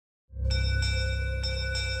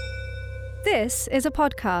This is a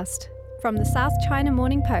podcast from the South China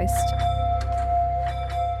Morning Post.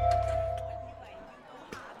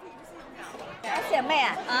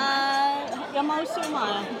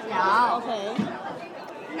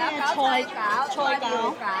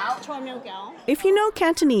 If you know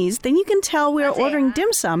Cantonese, then you can tell we are ordering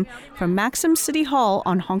dim sum from Maxim City Hall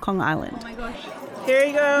on Hong Kong Island. Oh my gosh. Here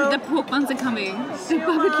you go. The pork buns are coming. The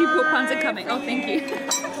barbecue pork buns are coming. Oh, thank you.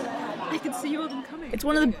 I can see all of them coming. It's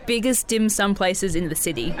one of the biggest dim sum places in the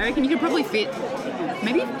city. I reckon you could probably fit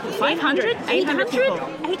maybe 500, 800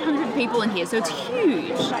 people in here, so it's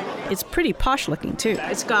huge. It's pretty posh looking too.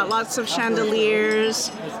 It's got lots of chandeliers,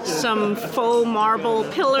 some faux marble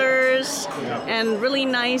pillars, and really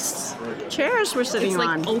nice chairs we're sitting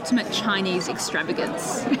on. It's like ultimate Chinese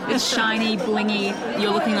extravagance. It's shiny, blingy.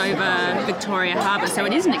 You're looking over Victoria Harbour, so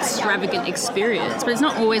it is an extravagant experience, but it's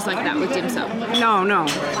not always like that with dim sum. No.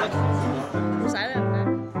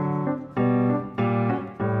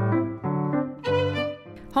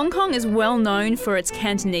 Hong Kong is well known for its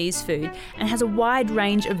Cantonese food and has a wide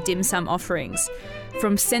range of dim sum offerings.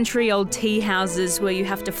 From century-old tea houses where you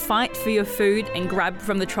have to fight for your food and grab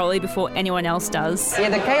from the trolley before anyone else does. Yeah,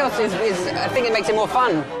 the chaos is I think it makes it more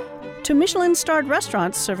fun. To Michelin-starred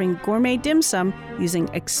restaurants serving gourmet dim sum using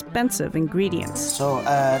expensive ingredients. So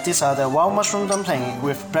these are the wild mushroom dumpling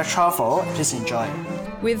with black truffle. Please enjoy.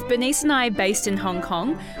 With Bernice and I based in Hong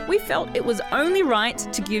Kong, we felt it was only right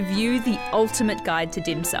to give you the ultimate guide to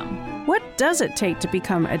dim sum. What does it take to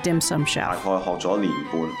become a dim sum chef?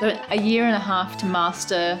 A year and a half to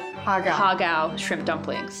master Hagao shrimp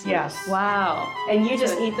dumplings. Yes. Wow. And you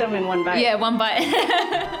just eat them in one bite. Yeah, one bite.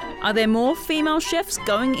 Are there more female chefs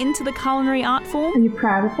going into the culinary art form? Are you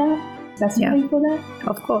proud of that? That's something for that?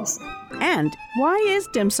 Of course. And why is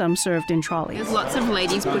dim sum served in trolleys? There's lots of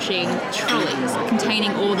ladies pushing trolleys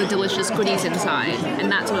containing all the delicious goodies inside,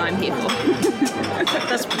 and that's what I'm here for.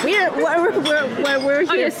 That's weird. What we're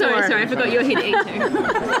here for. Sorry, I forgot you were here to eat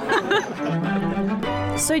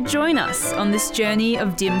too. So join us on this journey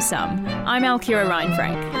of dim sum. I'm Alkira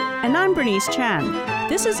Reinfrank. And I'm Bernice Chan.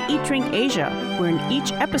 This is Eat Drink Asia, where in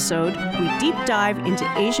each episode we deep dive into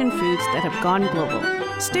Asian foods that have gone global.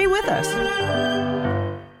 Stay with us.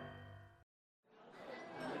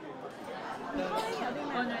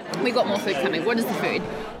 We got more food coming. What is the food?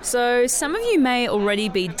 So some of you may already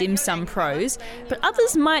be dim sum pros, but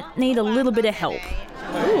others might need a little bit of help.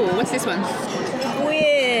 Ooh, what's this one?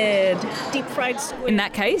 Squid. Deep fried squid. In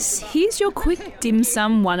that case, here's your quick dim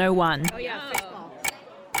sum 101.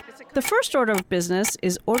 The first order of business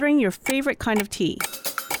is ordering your favorite kind of tea.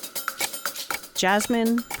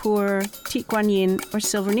 Jasmine, pu'er, teak guan yin, or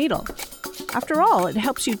silver needle. After all, it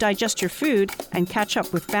helps you digest your food and catch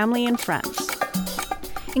up with family and friends.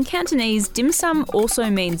 In Cantonese, dim sum also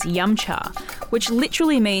means yum cha, which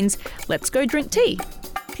literally means let's go drink tea.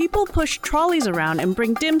 People push trolleys around and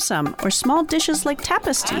bring dim sum or small dishes like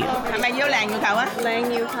tapas to you.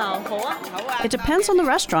 It depends on the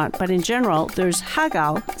restaurant, but in general, there's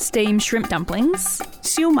hagao, steamed shrimp dumplings,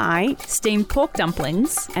 siu mai, steamed pork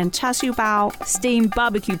dumplings, and char siu bao, steamed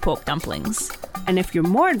barbecue pork dumplings. And if you're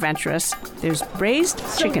more adventurous, there's braised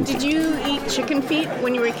chicken feet. Did you eat chicken feet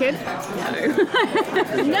when you were a kid?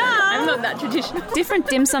 No, I'm not that traditional. Different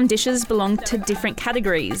dim sum dishes belong to different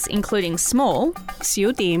categories, including small,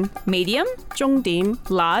 siu dim, medium, zhong dim,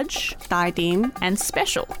 large, dai dim, and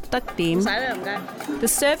special. dak dim. The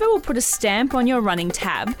server will put a stamp on your running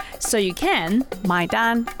tab so you can mai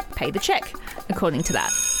dan, pay the check according to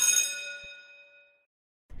that.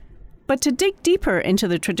 But to dig deeper into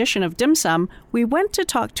the tradition of dim sum, we went to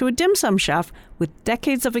talk to a dim sum chef with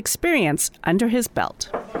decades of experience under his belt.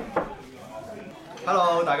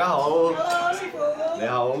 Hello, 大家好.你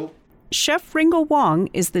好. Chef Ringo Wong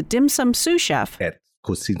is the dim sum sous chef At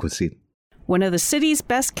Cuisine. one of the city's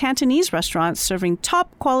best Cantonese restaurants serving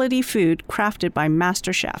top-quality food crafted by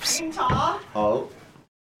master chefs. 好.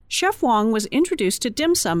 Chef Wong was introduced to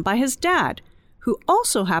dim sum by his dad, who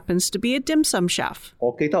also happens to be a dim sum chef.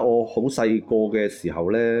 我記得我好細個嘅時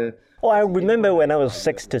候呢 Oh, I remember when I was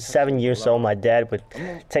 6 to 7 years old, my dad would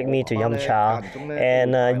take me to Yum Cha,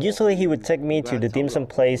 and usually he would take me to the dim sum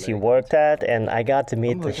place he worked at, and I got to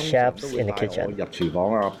meet the chefs in the kitchen. 入廚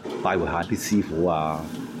房啊，拜會下啲師傅啊。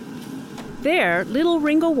 There, little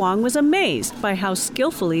Ringo Wong was amazed by how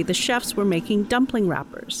skillfully the chefs were making dumpling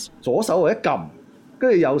wrappers. 左手係一撳，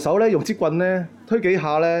跟住右手呢用支棍呢推幾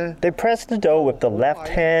下呢。 They pressed the dough with the left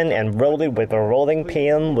hand and rolled it with a rolling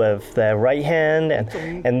pin with the right hand,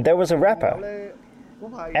 and there was a wrapper.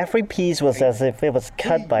 Every piece was as if it was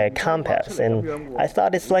cut by a compass, and I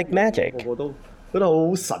thought it's like magic. 我都覺得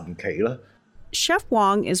好神奇啦。Chef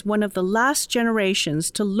Wong is one of the last generations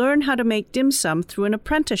to learn how to make dim sum through an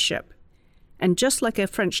apprenticeship. And just like a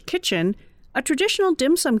French kitchen, a traditional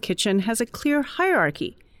dim sum kitchen has a clear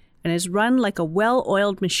hierarchy and is run like a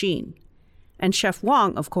well-oiled machine. And Chef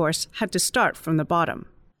Wong, of course, had to start from the bottom.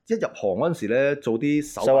 So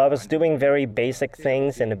I was doing very basic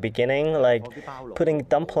things in the beginning, like putting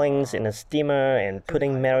dumplings in a steamer and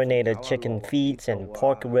putting marinated chicken feet and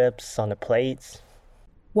pork ribs on the plates.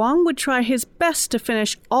 Wong would try his best to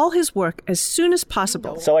finish all his work as soon as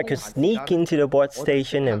possible. So I could sneak into the board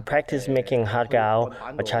station and practice making har gao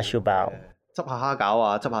or char siu bao.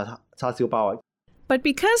 But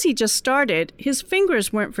because he just started, his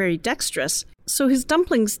fingers weren't very dexterous, so his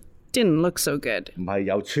dumplings didn't look so good. They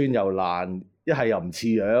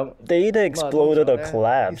either exploded or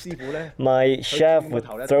collapsed. My chef would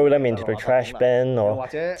throw them into the trash bin or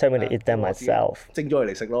tell me to eat them myself.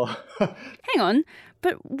 Hang on,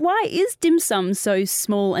 but why is dim sum so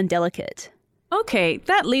small and delicate? Okay,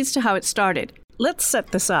 that leads to how it started. Let's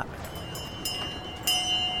set this up.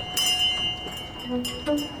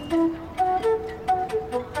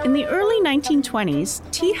 In the early 1920s,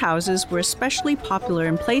 tea houses were especially popular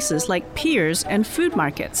in places like piers and food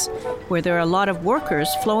markets, where there are a lot of workers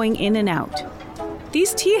flowing in and out.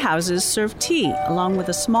 These tea houses served tea along with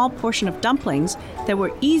a small portion of dumplings that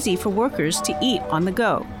were easy for workers to eat on the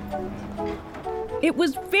go. It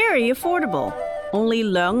was very affordable, only 2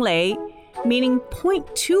 lei, meaning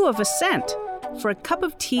 0.2 of a cent, for a cup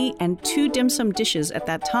of tea and 2 dim sum dishes at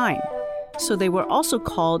that time. So they were also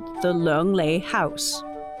called the 2 lei house.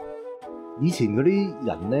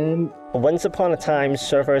 Once upon a time,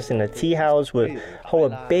 servers in a tea house would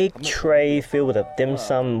hold a big tray filled with a dim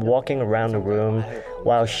sum, walking around the room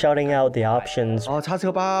while shouting out the options. Then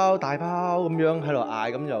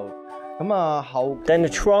the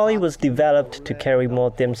trolley was developed to carry more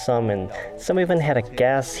dim sum, and some even had a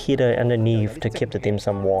gas heater underneath to keep the dim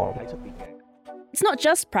sum warm. It's not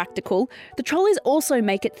just practical, the trolleys also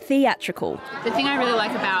make it theatrical. The thing I really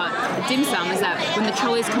like about dim sum is that when the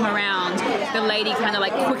trolleys come around, the lady kind of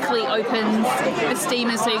like quickly opens the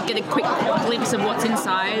steamer so you get a quick glimpse of what's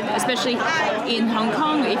inside. Especially in Hong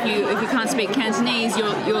Kong, if you can't speak Cantonese, you're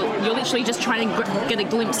literally just trying to get a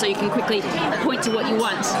glimpse so you can quickly point to what you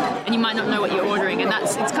want, and you might not know what you're ordering. And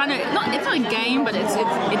it's not a game, but it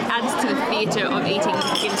adds to the theatre of eating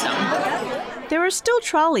dim sum. There are still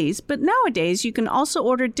trolleys, but nowadays you can also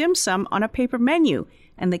order dim sum on a paper menu,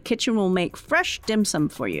 and the kitchen will make fresh dim sum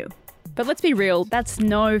for you. But let's be real, that's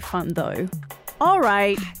no fun though. All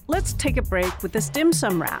right, let's take a break with this dim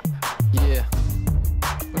sum rap. Yeah,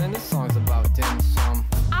 man, this song's about dim sum.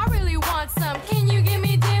 I really want some, can you give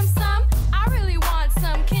me dim sum? I really want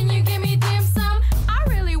some, can you give me dim sum? I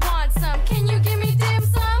really want some, can you give me dim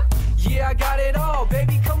sum? Yeah, I got it all,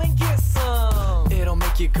 baby, come and get some. It'll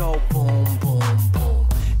make you go boom, boom, boom.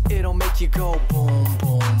 It'll make you go boom,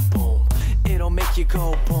 boom, boom. It'll make you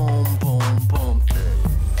go boom, boom, boom.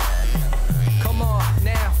 Come on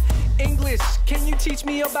now, English, can you teach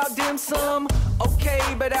me about dim sum? Okay,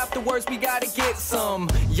 but afterwards we gotta get some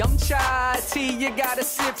yum chai tea, you gotta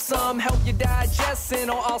sip some. Help you digest and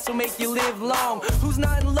it'll also make you live long. Who's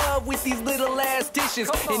not in love with these little ass dishes?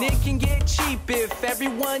 And it can get cheap if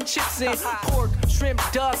everyone chips in. Pork, shrimp,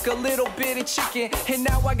 duck, a little bit of chicken. And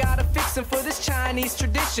now I gotta fix them for this Chinese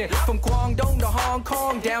tradition. From Guangdong to Hong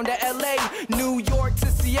Kong, down to LA, New York to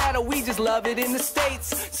Seattle, we just love it in the States.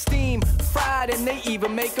 Steam, fried, and they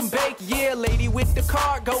even make them bake. Yeah, lady with the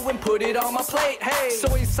car, go and put it on my plate. Hey,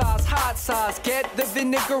 soy sauce, hot sauce, get the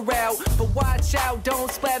vinegar out. But watch out, don't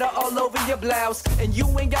splatter all over your blouse. And you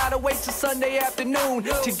ain't gotta wait till Sunday afternoon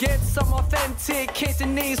to get some authentic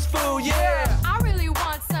Cantonese food, yeah. I really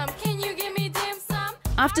want some, can you give me dim sum?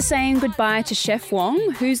 After saying goodbye to Chef Wong,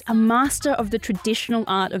 who's a master of the traditional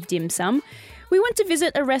art of dim sum, we went to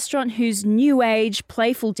visit a restaurant whose new age,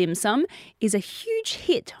 playful dim sum is a huge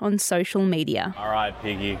hit on social media. All right,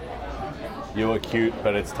 Piggy. You were cute,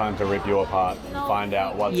 but it's time to rip you apart and find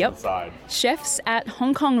out what's inside. Chefs at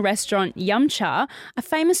Hong Kong restaurant Yum Cha are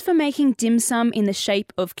famous for making dim sum in the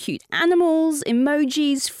shape of cute animals,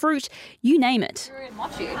 emojis, fruit, you name it.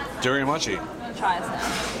 Durian mochi. I'm gonna try this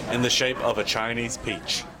now. In the shape of a Chinese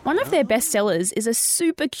peach. One of their best sellers is a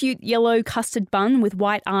super cute yellow custard bun with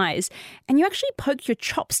white eyes, and you actually poke your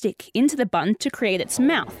chopstick into the bun to create its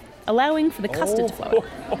mouth, allowing for the custard to flow.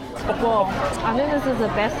 Whoa, I think this is the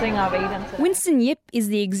best thing I've eaten today. Winston Yip is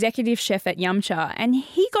the executive chef at Yum Cha, and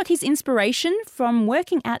he got his inspiration from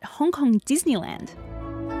working at Hong Kong Disneyland.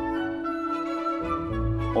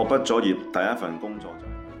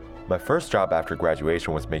 My first job after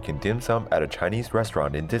graduation was making dim sum at a Chinese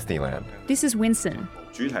restaurant in Disneyland. This is Winston.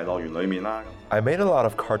 I made a lot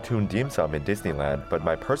of cartoon dim sum in Disneyland, but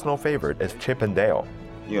my personal favorite is Chip and Dale.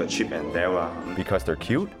 Because they're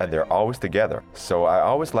cute and they're always together, so I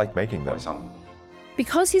always like making them.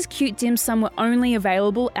 Because his cute dim sum were only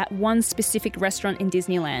available at one specific restaurant in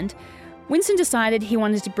Disneyland, Winston decided he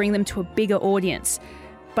wanted to bring them to a bigger audience,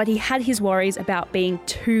 but he had his worries about being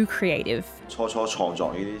too creative.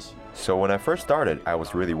 So when I first started, I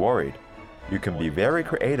was really worried. You can be very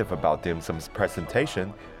creative about dim sum's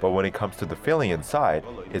presentation, but when it comes to the filling inside,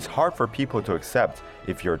 it's hard for people to accept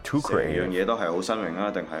if you're too creative.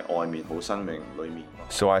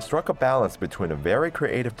 So I struck a balance between a very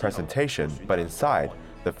creative presentation, but inside,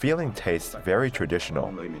 the filling tastes very traditional.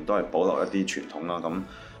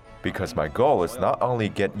 Because my goal is not only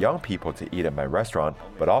get young people to eat at my restaurant,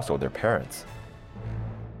 but also their parents.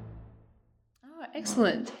 Oh,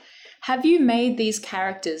 excellent. Have you made these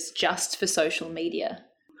characters just for social media?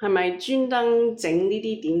 係咪專登整呢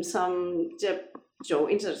啲點心，即係做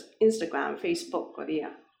Instagram、Facebook 嗰啲啊？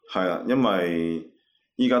係啊，因為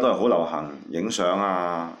依家都係好流行影相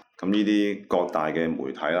啊，咁呢啲各大嘅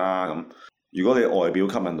媒體啦，咁如果你外表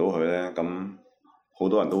吸引到佢咧，咁好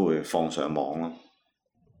多人都會放上網咯。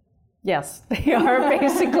Yes, they are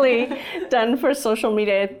basically done for social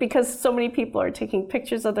media because so many people are taking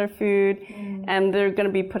pictures of their food and they're going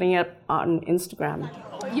to be putting it on Instagram.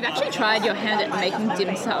 You've actually tried your hand at making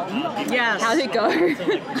dim sum. Yes. How'd it go?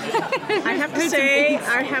 I have to say,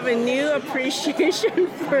 I have a new appreciation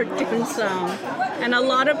for dim sum. And a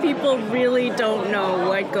lot of people really don't know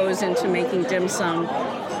what goes into making dim sum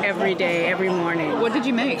every day, every morning. What did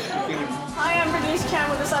you make? Hi, I'm Bernice Chan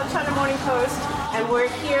with the South China Morning Post, and we're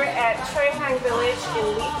here at Choi Hang Village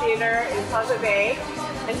in Lee Theater in Plaza Bay,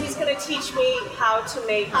 and he's going to teach me how to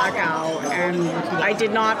make hagao, and I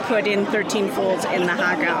did not put in 13 folds in the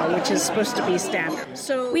hagao, which is supposed to be standard.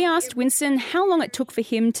 So we asked Winston how long it took for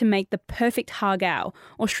him to make the perfect hagao,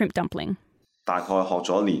 or shrimp dumpling. 大概學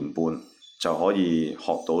咗年半就可以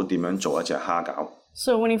學到點樣做一隻蝦餃。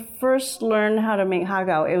So when he first learned how to make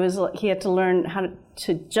hagao, it was he had to learn how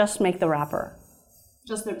to just make the wrapper.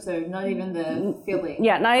 So not even the filling.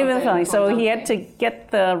 Yeah, not even the filling. So he had to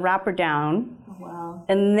get the wrapper down,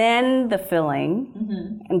 and then the filling,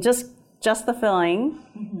 and just the filling,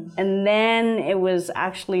 and then it was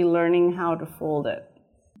actually learning how to fold it.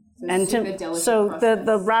 So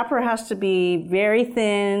the wrapper has to be very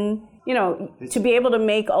thin, you know, to be able to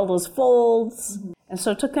make all those folds. And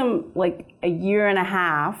so it took him like a year and a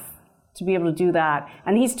half to be able to do that.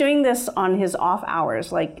 And he's doing this on his off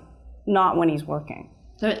hours, like not when he's working.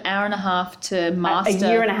 So an hour and a half to master... A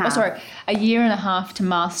year and a half. Oh, sorry. A year and a half to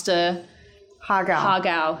master...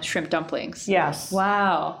 Hagao shrimp dumplings. Yes.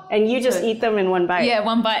 Wow. And you just eat them in one bite. Yeah,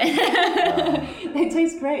 one bite. They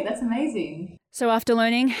taste great. That's amazing. So after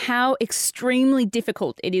learning how extremely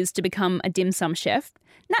difficult it is to become a dim sum chef,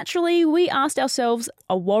 naturally we asked ourselves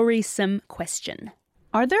a worrisome question.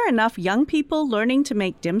 Are there enough young people learning to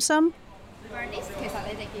make dim sum?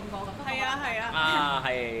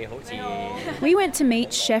 We went to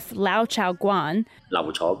meet Chef Lau Chao Guan,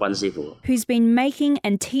 who's been making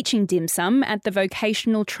and teaching dim sum at the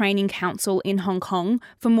Vocational Training Council in Hong Kong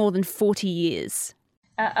for more than 40 years.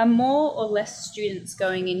 Are more or less students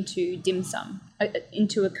going into dim sum,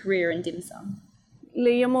 into a career in dim sum?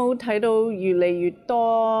 你有冇睇到越嚟越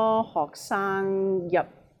多學生入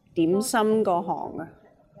點心個行啊？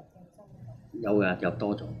有嘅，入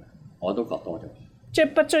多咗，我都覺多咗。即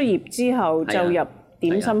係畢咗業之後就入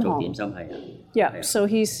點心行。做點心係啊。Yeah, so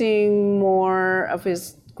he's seeing more of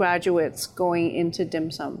his graduates going into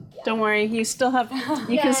dim sum. Don't worry, you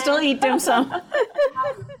can still eat dim sum.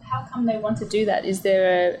 How come they want to do that? Is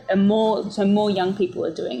there more young people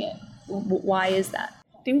are doing it? Why is that?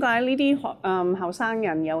 點解呢啲後生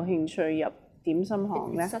人有興趣入點心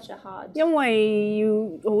行咧？ Such a hard. 因為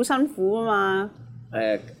要好辛苦啊嘛。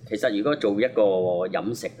其實如果做一個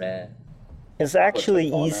飲食咧。It's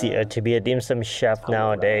actually easier to be a dim sum chef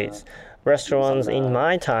nowadays. Restaurants in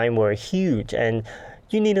my time were huge and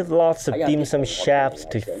you needed lots of dim sum chefs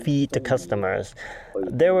to feed the customers.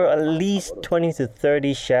 There were at least 20 to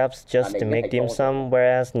 30 chefs just to make dim sum,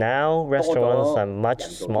 whereas now restaurants are much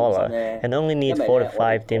smaller and only need 4 to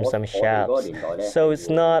 5 dim sum chefs. So it's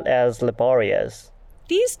not as laborious.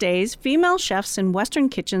 These days, female chefs in Western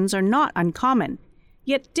kitchens are not uncommon.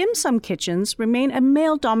 Yet dim sum kitchens remain a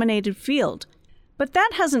male-dominated field. But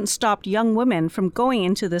that hasn't stopped young women from going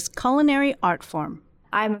into this culinary art form.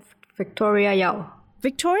 I'm Victoria Yao.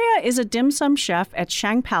 Victoria is a dim sum chef at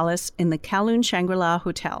Shang Palace in the Kowloon Shangri-La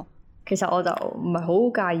Hotel.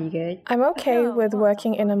 I'm okay with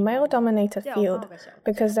working in a male-dominated field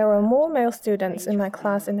because there were more male students in my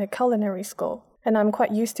class in the culinary school, and I'm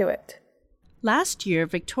quite used to it. Last year,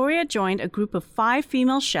 Victoria joined a group of 5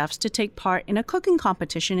 female chefs to take part in a cooking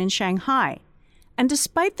competition in Shanghai. And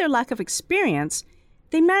despite their lack of experience,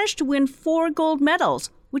 they managed to win 4 gold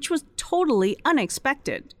medals, which was totally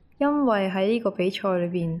unexpected.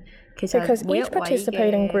 Because each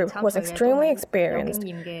participating group was extremely experienced,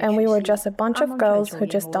 and we were just a bunch of girls who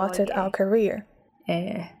just started our career.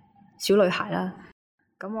 I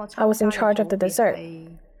was in charge of the dessert.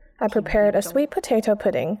 I prepared a sweet potato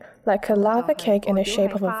pudding, like a lava cake in the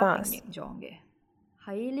shape of a vase.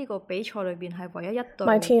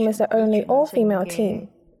 My team is the only all-female team.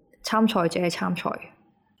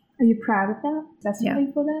 Are you proud of that? That's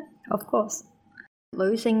something for that? Of course. I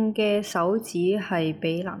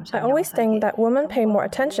always think that women pay more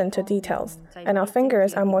attention to details, and our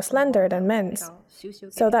fingers are more slender than men's.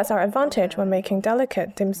 So that's our advantage when making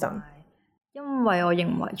delicate dim sum.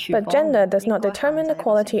 But gender does not determine the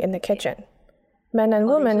quality in the kitchen. Men and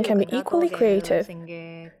women can be equally creative,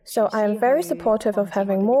 so I am very supportive of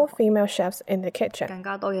having more female chefs in the kitchen.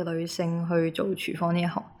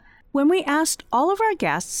 When we asked all of our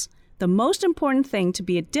guests the most important thing to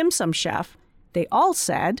be a dim sum chef, they all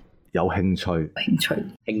said, 有興趣。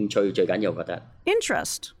興趣最緊要覺得。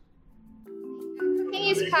Interest. I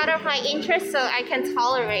think it's part of my interest, so I can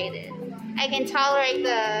tolerate it. I can tolerate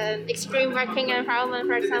the extreme working environment.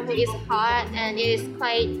 For example, it's hot and it is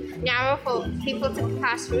quite narrow for people to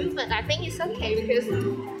pass through, but I think it's okay because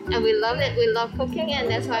and we love it. We love cooking, and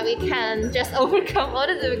that's why we can just overcome all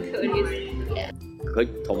the difficulties. Yeah. 佢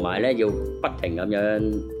同埋咧要不停咁樣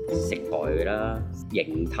食材啦、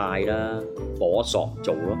形態啦、火索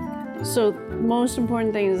做咯。So most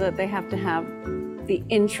important thing is that they have to have the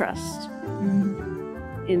interest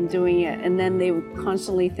in doing it, and then they would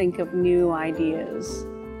constantly think of new ideas.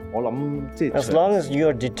 As long as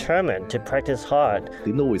you're determined to practice hard,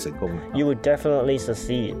 點都會成功。You would definitely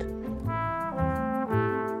succeed.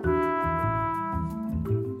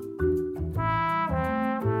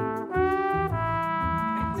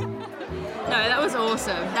 No, that was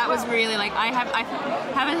awesome. That was really I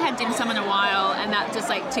haven't had dim sum in a while, and that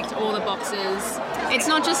just ticked all the boxes. It's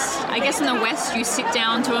not just, I guess in the West you sit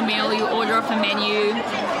down to a meal, you order off a menu,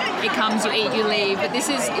 it comes, you eat, you leave. But this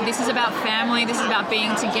is about family. This is about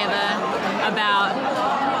being together, about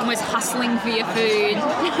almost hustling for your food,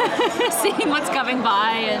 seeing what's coming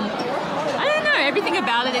by, and I don't know. Everything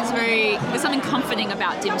about it is there's something comforting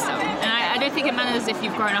about dim sum, and I don't think it matters if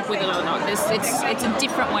you've grown up with it or not. It's a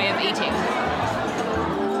different way of eating.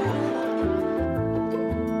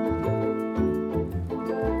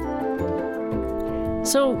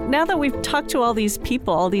 So now that we've talked to all these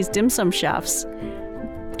people, all these dim sum chefs,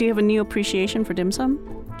 do you have a new appreciation for dim sum?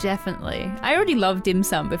 Definitely. I already loved dim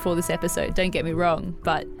sum before this episode, don't get me wrong,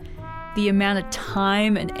 but the amount of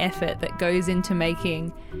time and effort that goes into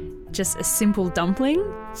making just a simple dumpling,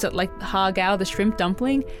 so like har gao, the shrimp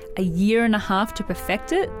dumpling, 1.5 years to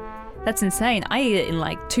perfect it, that's insane. I eat it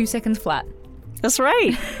in 2 seconds flat. That's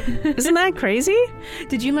right. Isn't that crazy?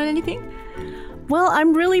 Did you learn anything? Well,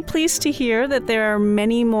 I'm really pleased to hear that there are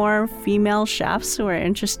many more female chefs who are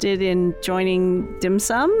interested in joining dim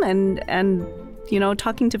sum and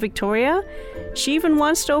talking to Victoria. She even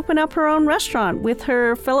wants to open up her own restaurant with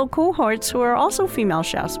her fellow cohorts who are also female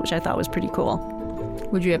chefs, which I thought was pretty cool.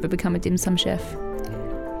 Would you ever become a dim sum chef?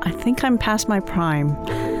 I think I'm past my prime.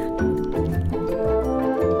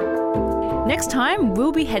 Next time,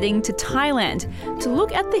 we'll be heading to Thailand to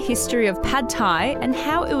look at the history of pad thai and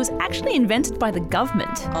how it was actually invented by the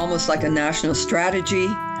government. Almost like a national strategy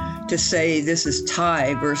to say this is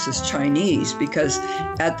Thai versus Chinese, because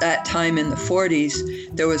at that time in the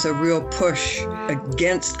 40s, there was a real push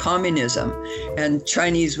against communism, and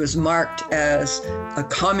Chinese was marked as a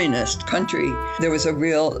communist country. There was a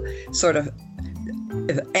real sort of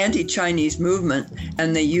anti-Chinese movement,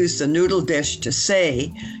 and they used the noodle dish to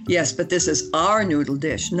say, yes, but this is our noodle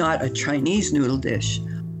dish, not a Chinese noodle dish.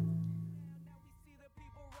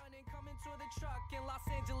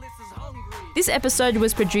 This episode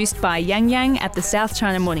was produced by Yang Yang at the South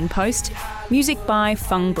China Morning Post. Music by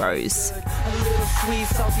Fung Bros.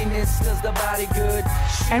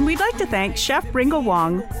 And we'd like to thank Chef Ringo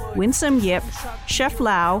Wong, Winsome Yip, Chef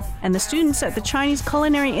Lau, and the students at the Chinese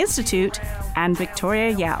Culinary Institute, and Victoria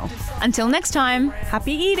Yao. Until next time,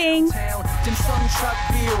 happy eating! Dim sum truck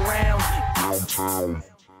be around.